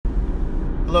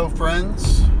Hello,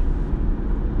 friends.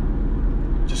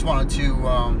 Just wanted to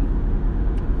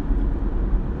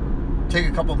take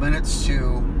a couple minutes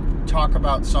to talk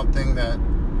about something that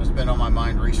has been on my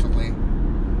mind recently.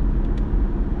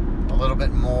 A little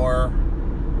bit more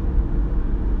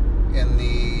in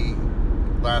the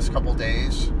last couple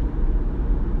days.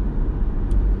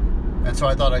 And so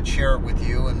I thought I'd share it with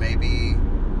you, and maybe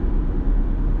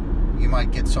you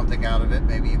might get something out of it,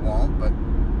 maybe you won't, but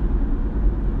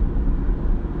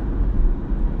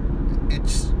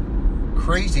it's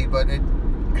crazy, but it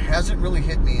hasn't really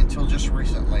hit me until just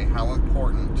recently how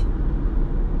important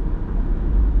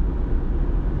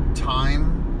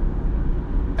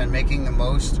time and making the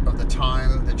most of the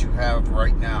time that you have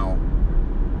right now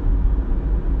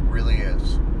really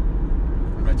is.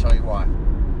 I'm going to tell you why.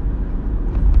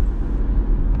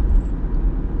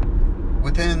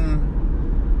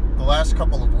 Within the last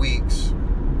couple of weeks,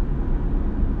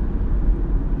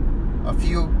 a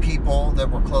few people that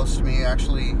were close to me,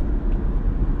 actually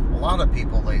a lot of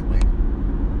people lately,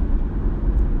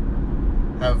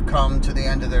 have come to the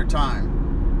end of their time.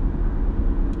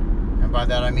 And by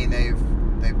that I mean they've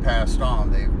passed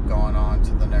on. They've gone on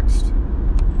to the next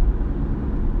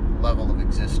level of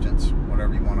existence,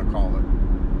 whatever you want to call it.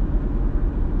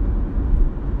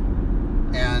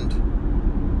 And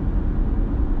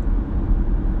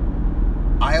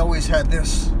I always had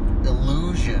this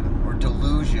illusion or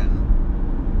delusion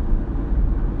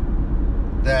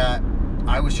that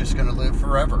I was just going to live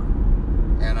forever.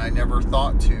 And I never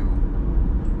thought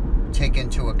to take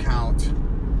into account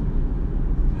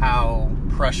how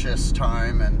precious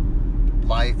time and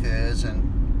life is. And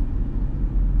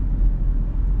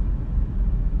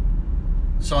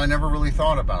so I never really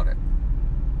thought about it.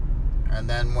 And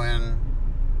then when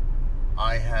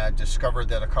I had discovered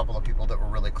that a couple of people that were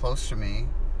really close to me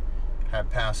had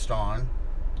passed on,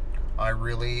 I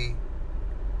really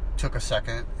took a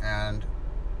second, and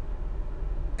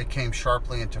it came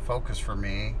sharply into focus for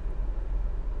me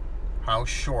how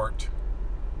short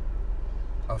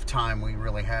of time we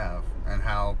really have and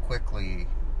how quickly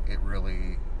it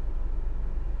really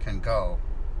can go.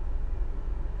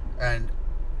 And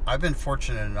I've been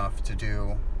fortunate enough to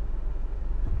do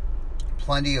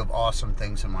plenty of awesome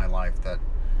things in my life that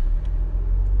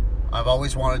I've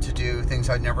always wanted to do, things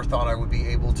I never thought I would be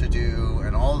able to do,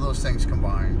 and all of those things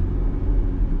combined.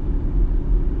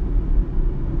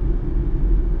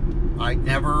 I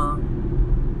never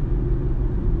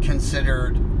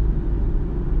considered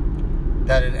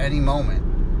that at any moment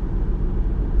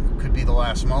could be the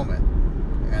last moment,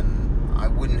 and I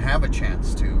wouldn't have a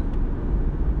chance to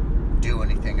do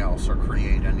anything else or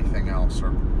create anything else or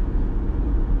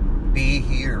be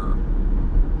here.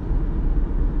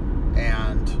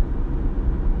 And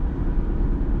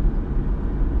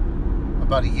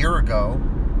about a year ago,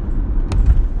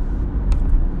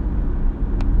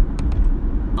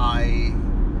 I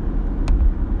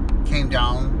came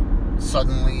down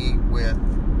suddenly with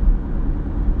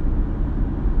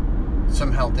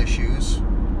some health issues,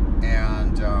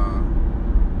 and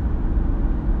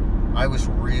I was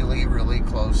really, really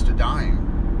close to dying.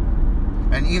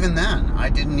 And even then, I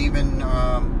didn't even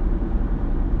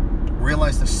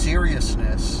realize the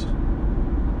seriousness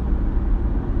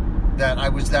that I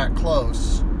was that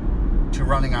close to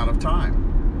running out of time.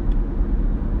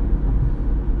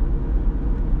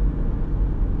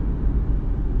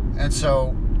 And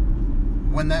so,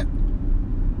 when that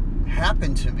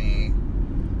happened to me,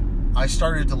 I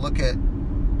started to look at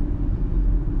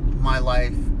my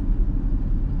life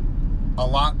a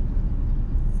lot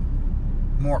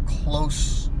more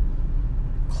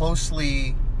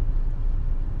closely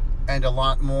and a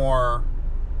lot more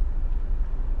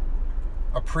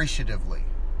appreciatively.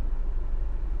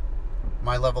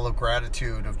 My level of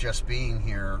gratitude of just being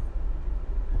here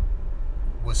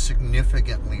was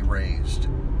significantly raised.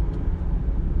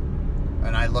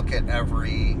 And I look at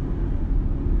every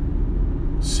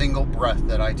single breath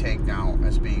that I take now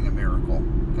as being a miracle,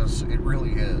 because it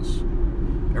really is.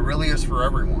 It really is for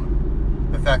everyone.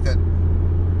 The fact that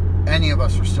any of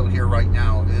us are still here right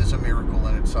now is a miracle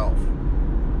in itself.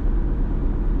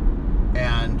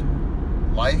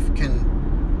 And life can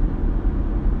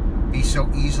be so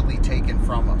easily taken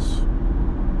from us.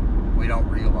 We don't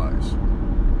realize.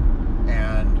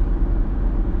 And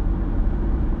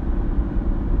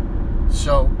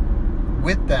so,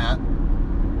 with that,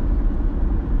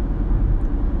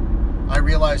 I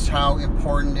realized how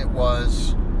important it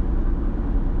was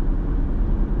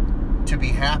to be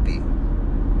happy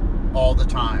all the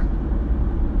time.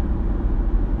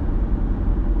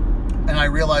 And I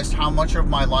realized how much of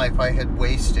my life I had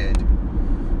wasted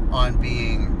on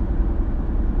being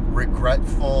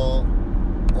regretful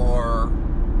or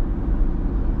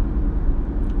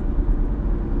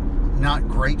not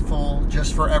grateful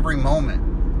just for every moment.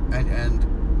 And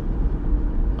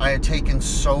I had taken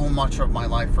so much of my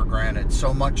life for granted,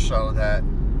 so much so that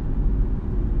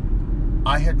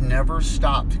I had never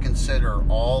stopped to consider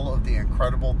all of the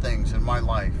incredible things in my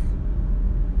life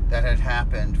that had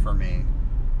happened for me.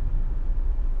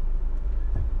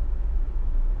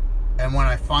 And when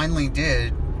I finally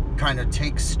did kind of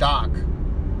take stock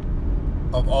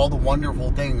of all the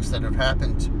wonderful things that have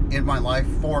happened in my life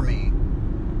for me,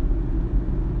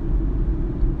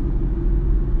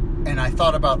 and I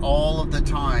thought about all of the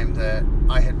time that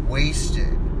I had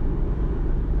wasted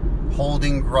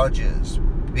holding grudges,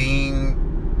 being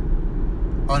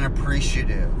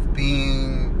unappreciative,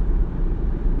 being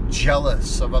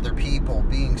jealous of other people,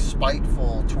 being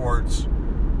spiteful towards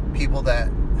people that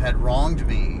had wronged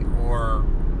me, or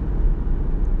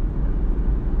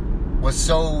was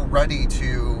so ready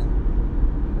to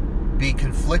be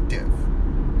conflictive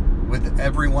with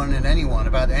everyone and anyone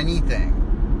about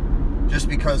anything, just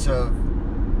because of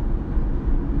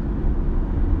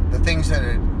the things that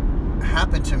had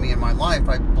happened to me in my life.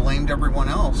 I blamed everyone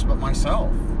else but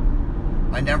myself.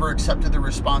 I never accepted the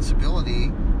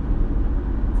responsibility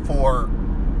for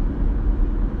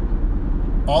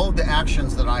all of the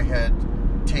actions that I had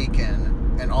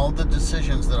taken and all the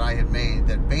decisions that I had made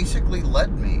that basically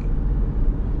led me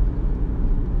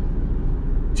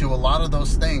to a lot of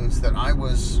those things that I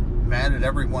was mad at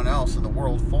everyone else in the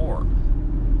world for.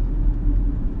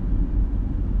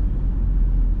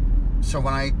 So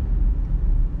when I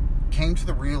came to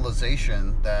the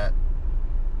realization that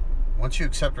once you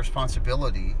accept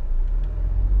responsibility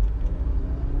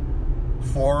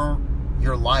for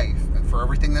your life and for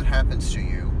everything that happens to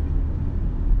you,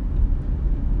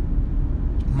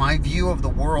 my view of the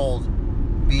world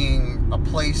being a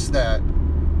place that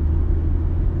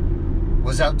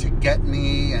was out to get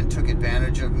me and took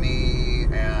advantage of me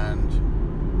and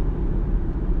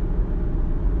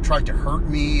tried to hurt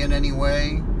me in any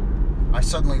way, I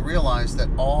suddenly realized that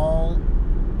all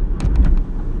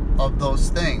of those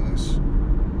things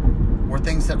were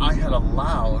things that I had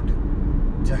allowed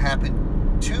to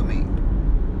happen to me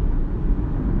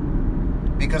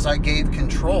because I gave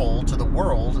control to the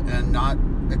world and not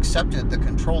accepted the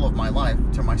control of my life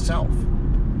to myself.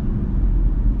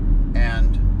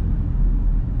 And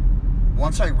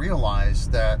once I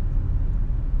realized that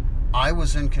I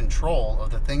was in control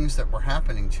of the things that were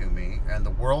happening to me and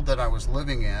the world that I was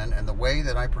living in and the way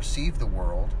that I perceived the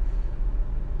world,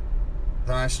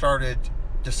 then I started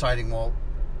deciding, well,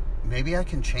 maybe I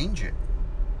can change it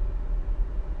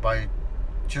by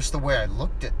just the way I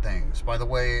looked at things, by the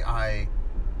way I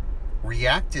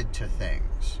reacted to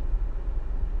things,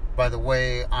 by the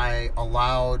way I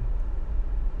allowed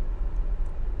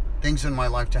things in my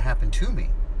life to happen to me.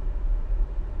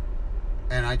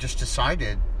 And I just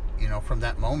decided, from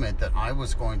that moment that I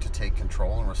was going to take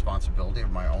control and responsibility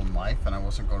of my own life, and I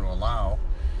wasn't going to allow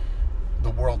the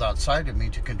world outside of me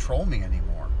to control me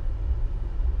anymore.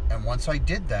 And once I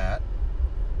did that,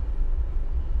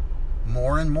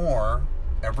 more and more,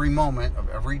 every moment of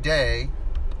every day,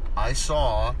 I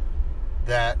saw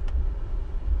that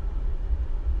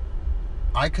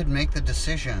I could make the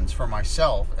decisions for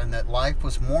myself, and that life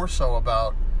was more so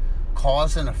about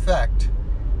cause and effect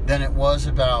than it was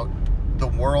about the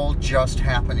world just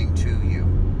happening to you.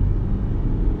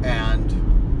 And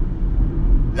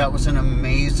that was an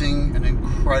amazing and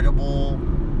incredible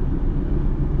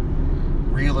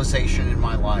realization in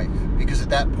my life, because at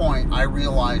that point I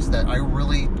realized that I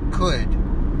really could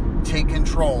take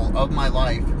control of my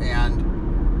life. And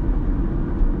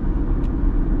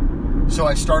so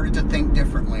I started to think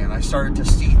differently, and I started to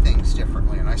see things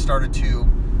differently, and I started to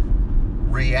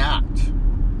react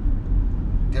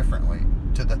differently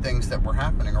to the things that were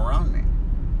happening around me.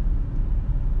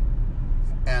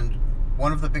 And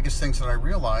one of the biggest things that I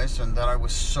realized, and that I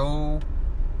was so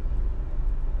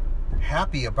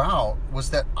happy about,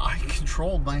 was that I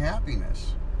controlled my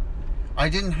happiness. I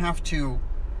didn't have to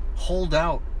hold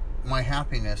out my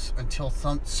happiness until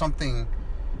something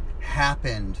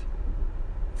happened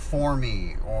for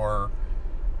me, or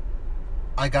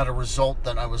I got a result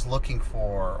that I was looking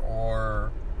for,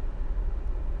 or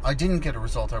I didn't get a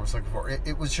result I was looking for.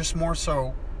 It was just more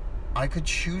so I could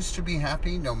choose to be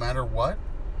happy no matter what,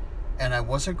 and I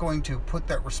wasn't going to put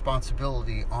that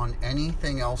responsibility on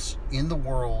anything else in the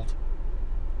world,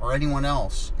 or anyone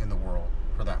else in the world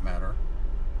for that matter,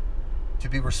 to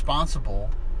be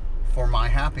responsible for my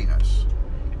happiness.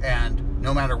 And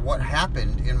no matter what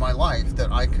happened in my life,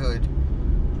 that I could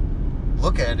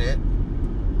look at it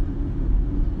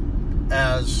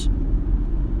as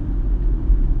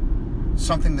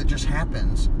something that just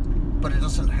happens, but it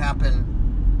doesn't happen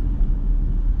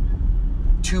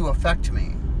to affect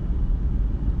me.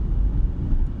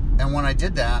 And when I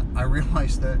did that, I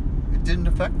realized that it didn't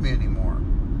affect me anymore.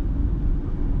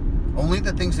 Only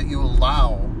the things that you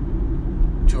allow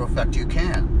to affect you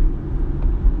can.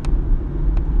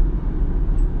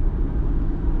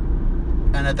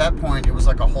 And at that point, it was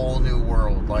like a whole new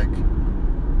world. Like,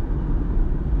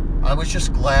 I was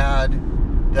just glad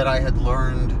that I had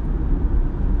learned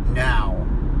now.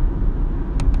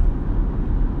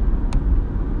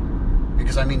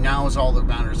 Because, I mean, now is all that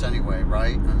matters anyway,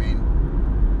 right? I mean,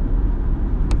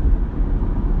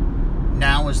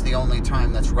 now is the only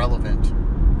time that's relevant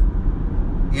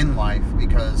in life,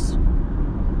 because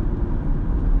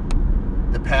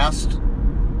the past,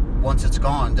 once it's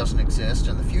gone, doesn't exist,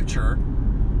 and the future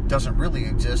doesn't really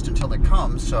exist until it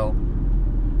comes. So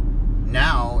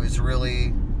now is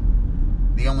really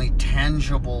the only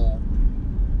tangible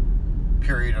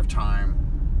period of time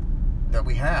that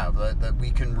we have, that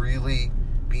we can really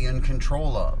be in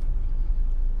control of.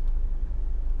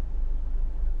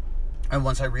 And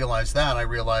once I realized that, I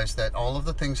realized that all of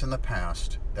the things in the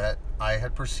past that I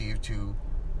had perceived to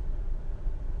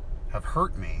have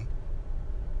hurt me,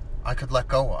 I could let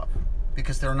go of,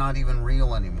 because they're not even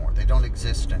real anymore. They don't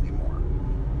exist anymore.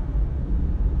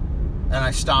 And I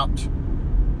stopped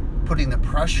putting the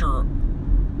pressure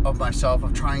of myself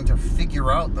of trying to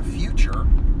figure out the future,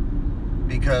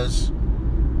 because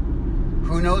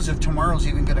who knows if tomorrow's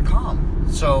even going to come.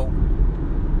 So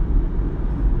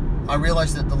I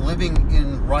realized that the living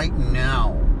in right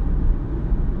now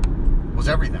was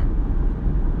everything.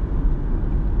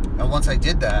 And once I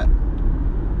did that,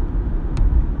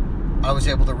 I was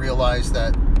able to realize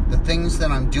that the things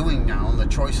that I'm doing now and the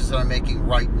choices that I'm making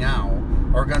right now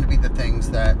are going to be the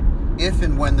things that, if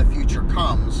and when the future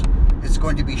comes, it's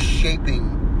going to be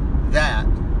shaping that.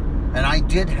 And I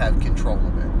did have control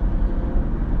of it.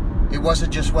 It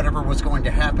wasn't just whatever was going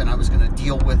to happen I was going to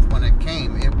deal with when it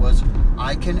came. It was,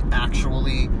 I can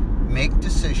actually make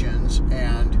decisions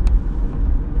and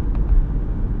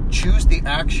choose the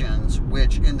actions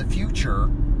which in the future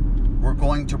were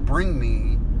going to bring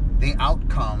me the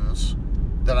outcomes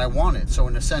that I wanted. So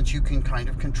in a sense, you can kind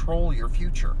of control your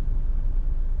future.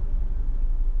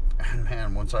 And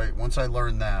man, once I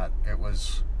learned that, it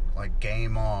was like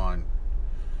game on.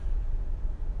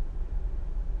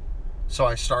 So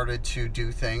I started to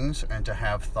do things and to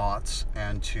have thoughts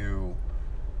and to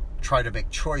try to make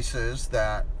choices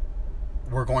that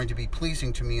were going to be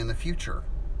pleasing to me in the future.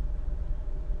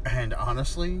 And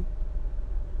honestly,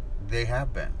 they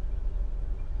have been.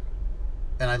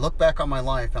 And I look back on my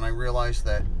life and I realize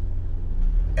that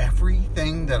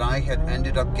everything that I had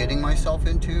ended up getting myself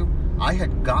into, I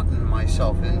had gotten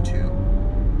myself into.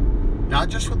 Not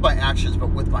just with my actions,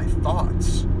 but with my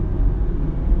thoughts.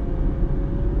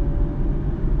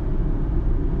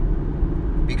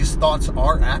 Because thoughts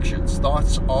are actions.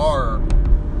 Thoughts are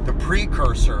the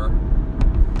precursor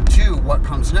to what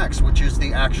comes next, which is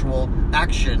the actual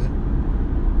action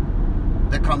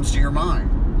that comes to your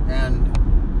mind. And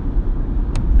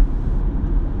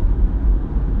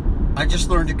I just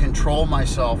learned to control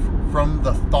myself from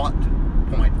the thought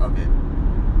point of it.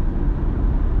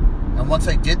 And once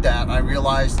I did that, I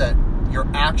realized that your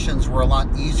actions were a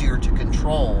lot easier to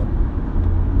control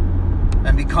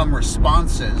and become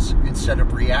responses instead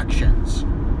of reactions.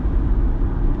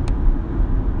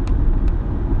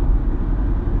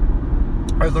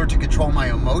 I learned to control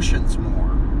my emotions more,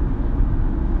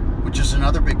 which is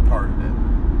another big part of it.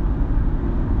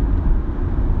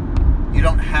 You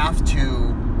don't have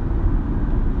to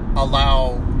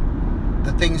allow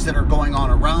the things that are going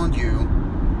on around you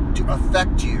to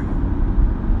affect you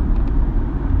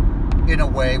in a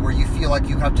way where you feel like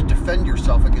you have to defend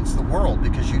yourself against the world,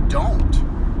 because you don't.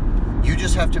 You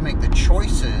just have to make the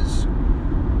choices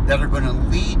that are going to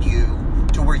lead you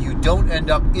to where you don't end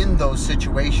up in those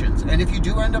situations. And if you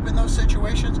do end up in those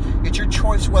situations, it's your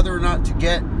choice whether or not to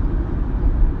get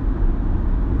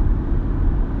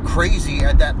crazy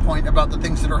at that point about the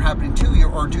things that are happening to you,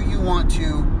 or do you want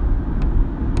to,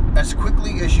 as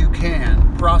quickly as you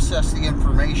can, process the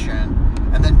information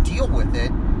and then deal with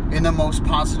it in the most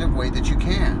positive way that you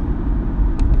can.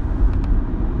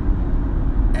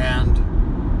 And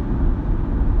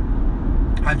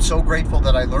I'm so grateful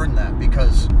that I learned that,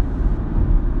 because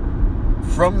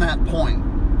from that point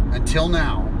until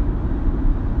now,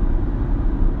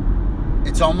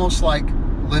 it's almost like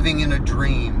living in a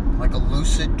dream, like a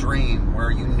lucid dream,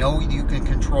 where you know you can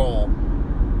control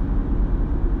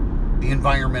the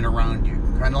environment around you,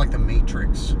 kind of like the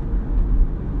Matrix.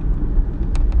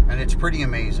 And it's pretty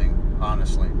amazing,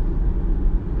 honestly.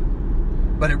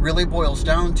 But it really boils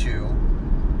down to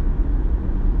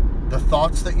the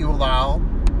thoughts that you allow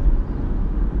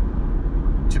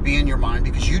to be in your mind,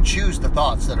 because you choose the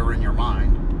thoughts that are in your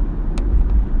mind.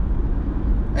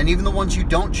 And even the ones you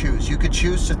don't choose, you could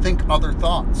choose to think other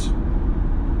thoughts.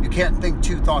 You can't think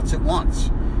two thoughts at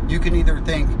once. You can either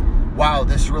think, wow,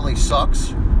 this really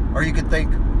sucks, or you could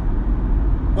think,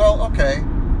 well, okay,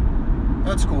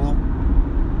 that's cool,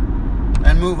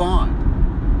 and move on.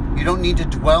 You don't need to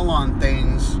dwell on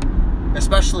things,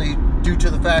 especially due to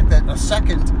the fact that a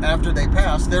second after they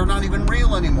pass, they're not even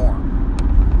real anymore.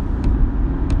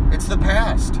 It's the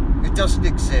past. It doesn't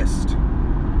exist.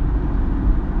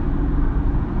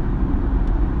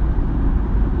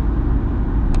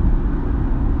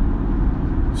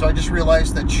 So I just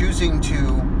realized that choosing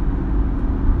to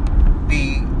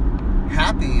be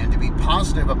happy and to be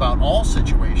positive about all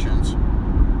situations,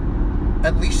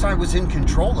 at least I was in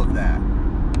control of that.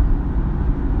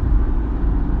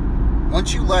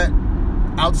 Once you let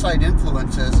outside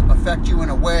influences affect you in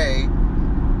a way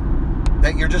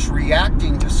that you're just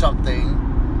reacting to something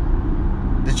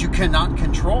that you cannot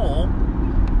control,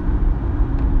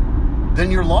 then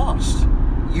you're lost.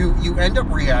 You end up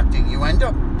reacting. You end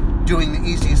up doing the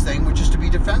easiest thing, which is to be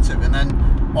defensive. And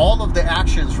then all of the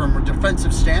actions from a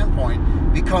defensive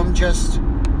standpoint become just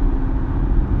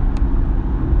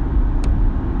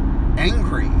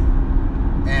angry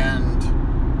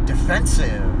and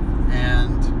defensive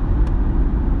and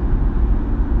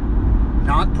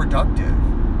not productive.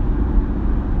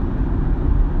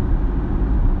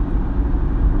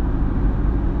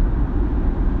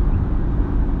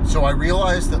 So I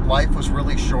realized that life was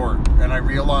really short, and I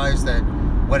realized that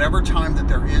whatever time that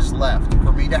there is left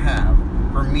for me to have,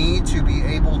 for me to be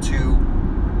able to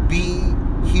be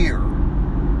here,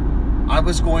 I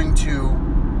was going to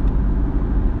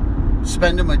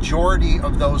spend a majority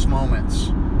of those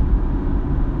moments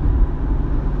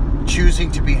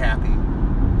choosing to be happy,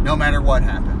 no matter what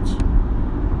happens.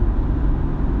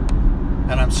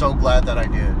 And I'm so glad that I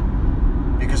did,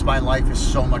 because my life is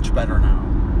so much better now.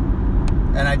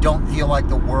 And I don't feel like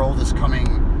the world is coming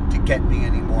to get me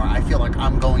anymore. I feel like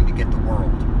I'm going to get the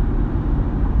world.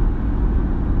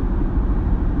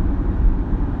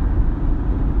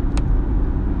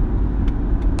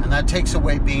 And that takes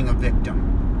away being a victim.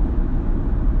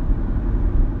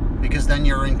 Because then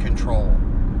you're in control.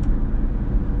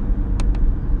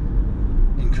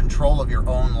 In control of your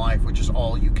own life, which is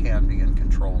all you can be in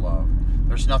control of.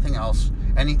 There's nothing else.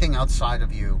 Anything outside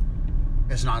of you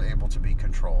is not able to be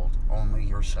controlled. Only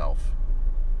yourself.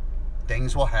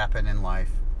 Things will happen in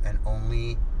life, and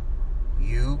only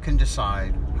you can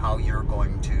decide how you're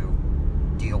going to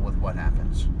deal with what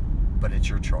happens. But it's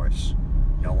your choice.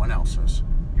 No one else's.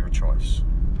 Your choice.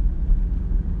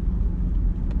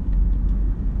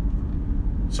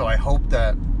 So I hope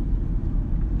that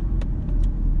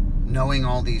knowing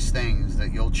all these things,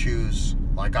 that you'll choose,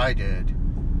 like I did,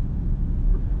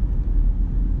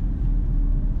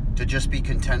 to just be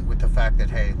content with the fact that,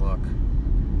 hey, look,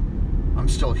 I'm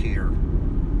still here,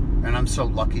 and I'm so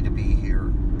lucky to be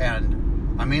here,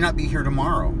 and I may not be here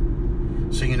tomorrow.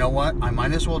 So you know what? I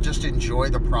might as well just enjoy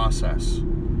the process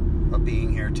of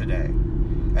being here today,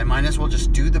 and might as well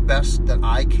just do the best that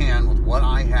I can with what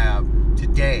I have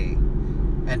today,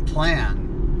 and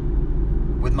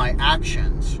plan with my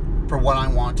actions for what I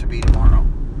want to be tomorrow.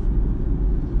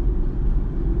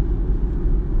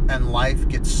 And life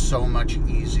gets so much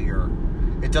easier.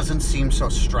 It doesn't seem so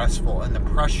stressful, and the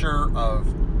pressure of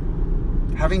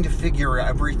having to figure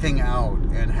everything out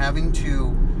and having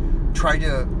to try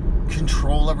to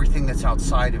control everything that's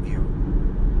outside of you.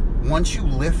 Once you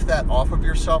lift that off of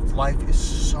yourself, life is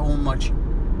so much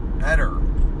better.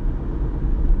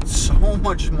 So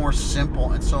much more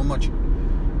simple and so much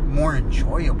more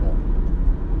enjoyable.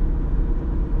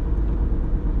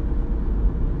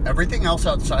 Everything else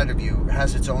outside of you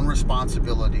has its own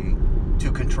responsibility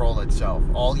to control itself.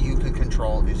 All you can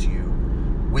control is you,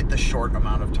 with the short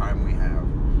amount of time we have.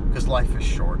 Because life is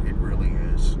short. It really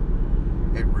is.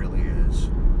 It really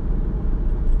is.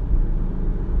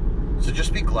 So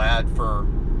just be glad for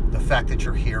the fact that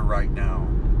you're here right now.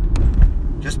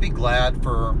 Just be glad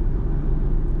for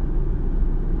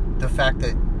the fact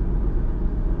that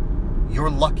you're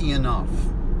lucky enough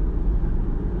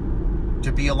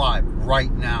to be alive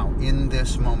right now, in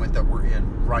this moment that we're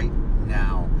in right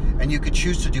now. And you could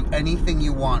choose to do anything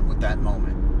you want with that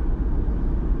moment.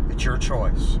 It's your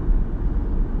choice.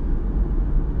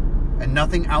 And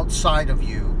nothing outside of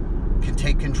you can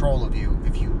take control of you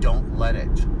if you don't let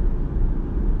it.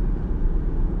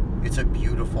 It's a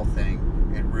beautiful thing.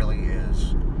 It really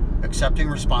is. Accepting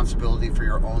responsibility for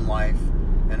your own life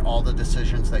and all the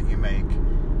decisions that you make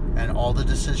and all the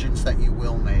decisions that you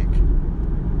will make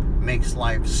makes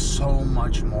life so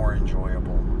much more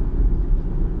enjoyable.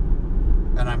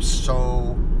 And I'm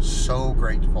so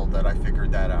grateful that I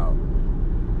figured that out.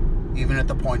 Even at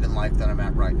the point in life that I'm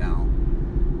at right now,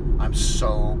 I'm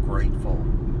so grateful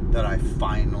that I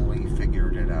finally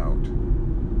figured it out.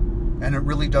 And it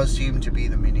really does seem to be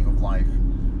the meaning of life.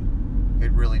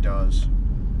 It really does.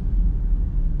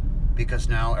 Because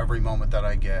now every moment that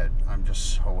I get, I'm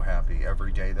just so happy.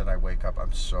 Every day that I wake up,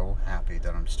 I'm so happy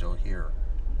that I'm still here.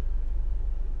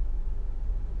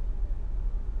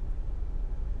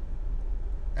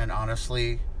 And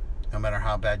honestly, no matter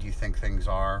how bad you think things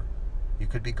are, you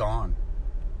could be gone.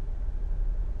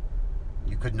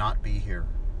 You could not be here.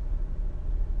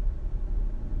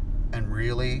 And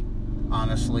really,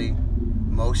 honestly,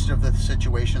 most of the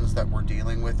situations that we're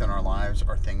dealing with in our lives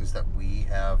are things that we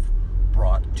have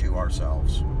brought to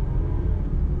ourselves.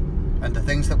 And the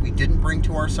things that we didn't bring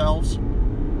to ourselves,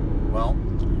 well,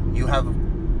 you have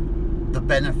the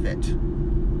benefit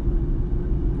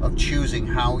of choosing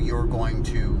how you're going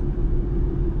to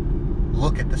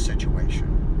look at the situation.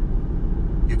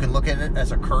 You can look at it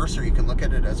as a curse or you can look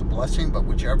at it as a blessing, but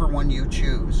whichever one you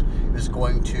choose is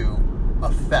going to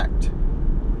affect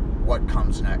what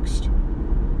comes next,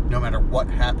 no matter what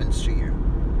happens to you.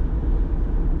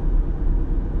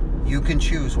 You can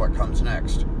choose what comes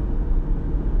next.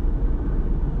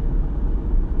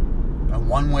 And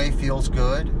one way feels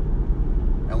good,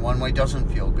 and one way doesn't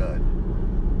feel good.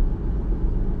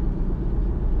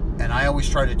 And I always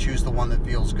try to choose the one that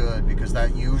feels good, because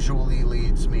that usually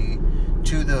leads me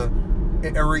to the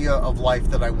area of life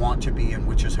that I want to be in,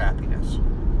 which is happiness.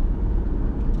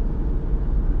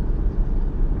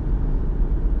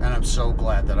 And I'm so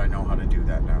glad that I know how to do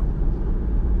that now.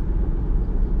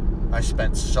 I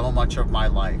spent so much of my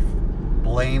life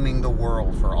blaming the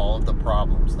world for all of the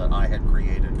problems that I had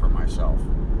created for myself.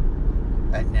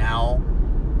 And now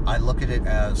I look at it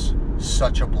as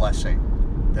such a blessing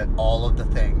that all of the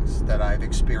things that I've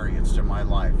experienced in my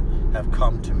life have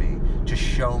come to me to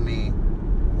show me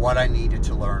what I needed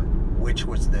to learn, which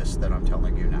was this that I'm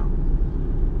telling you now.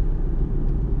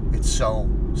 It's so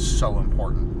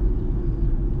important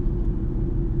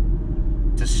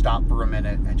to stop for a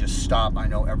minute and just stop. I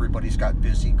know everybody's got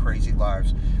busy, crazy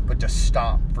lives, but to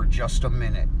stop for just a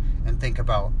minute and think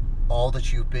about all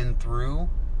that you've been through,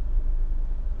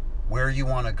 where you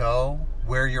want to go,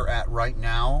 where you're at right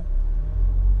now,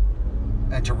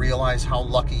 and to realize how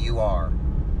lucky you are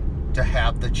to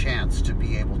have the chance to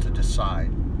be able to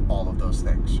decide all of those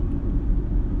things.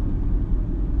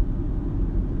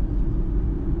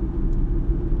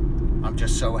 I'm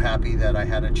just so happy that I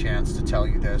had a chance to tell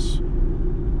you this.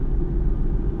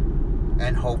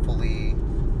 And hopefully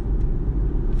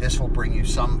this will bring you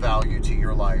some value to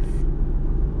your life,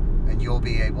 and you'll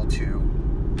be able to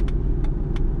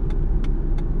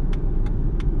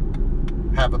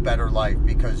have a better life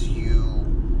because you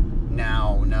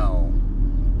now know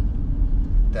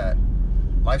that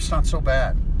life's not so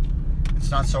bad.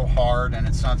 It's not so hard, and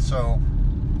it's not so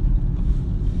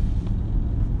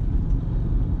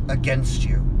against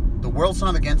you. The world's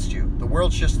not against you. The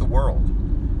world's just the world.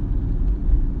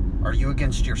 Are you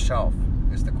against yourself,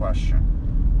 is the question.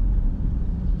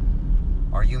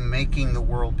 Are you making the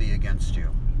world be against you?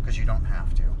 Because you don't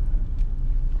have to.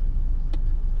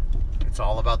 It's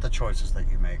all about the choices that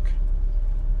you make.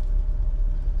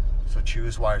 So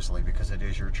choose wisely, because it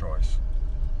is your choice.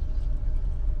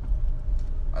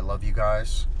 I love you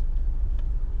guys.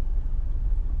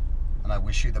 And I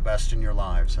wish you the best in your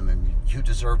lives. And then you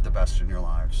deserve the best in your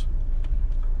lives.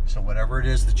 So whatever it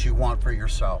is that you want for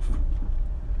yourself,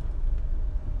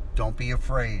 don't be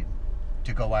afraid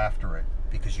to go after it,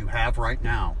 because you have right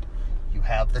now. You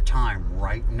have the time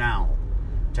right now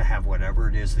to have whatever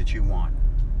it is that you want.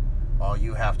 All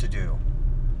you have to do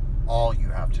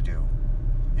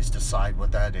is decide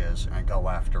what that is and go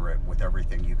after it with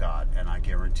everything you got. And I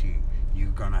guarantee you're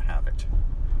going to have it.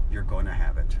 You're going to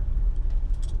have it.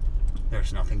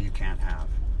 There's nothing you can't have.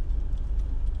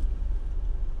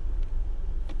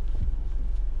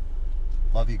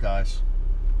 Love you guys.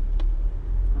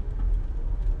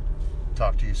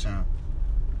 Talk to you soon.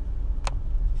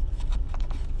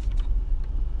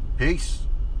 Peace.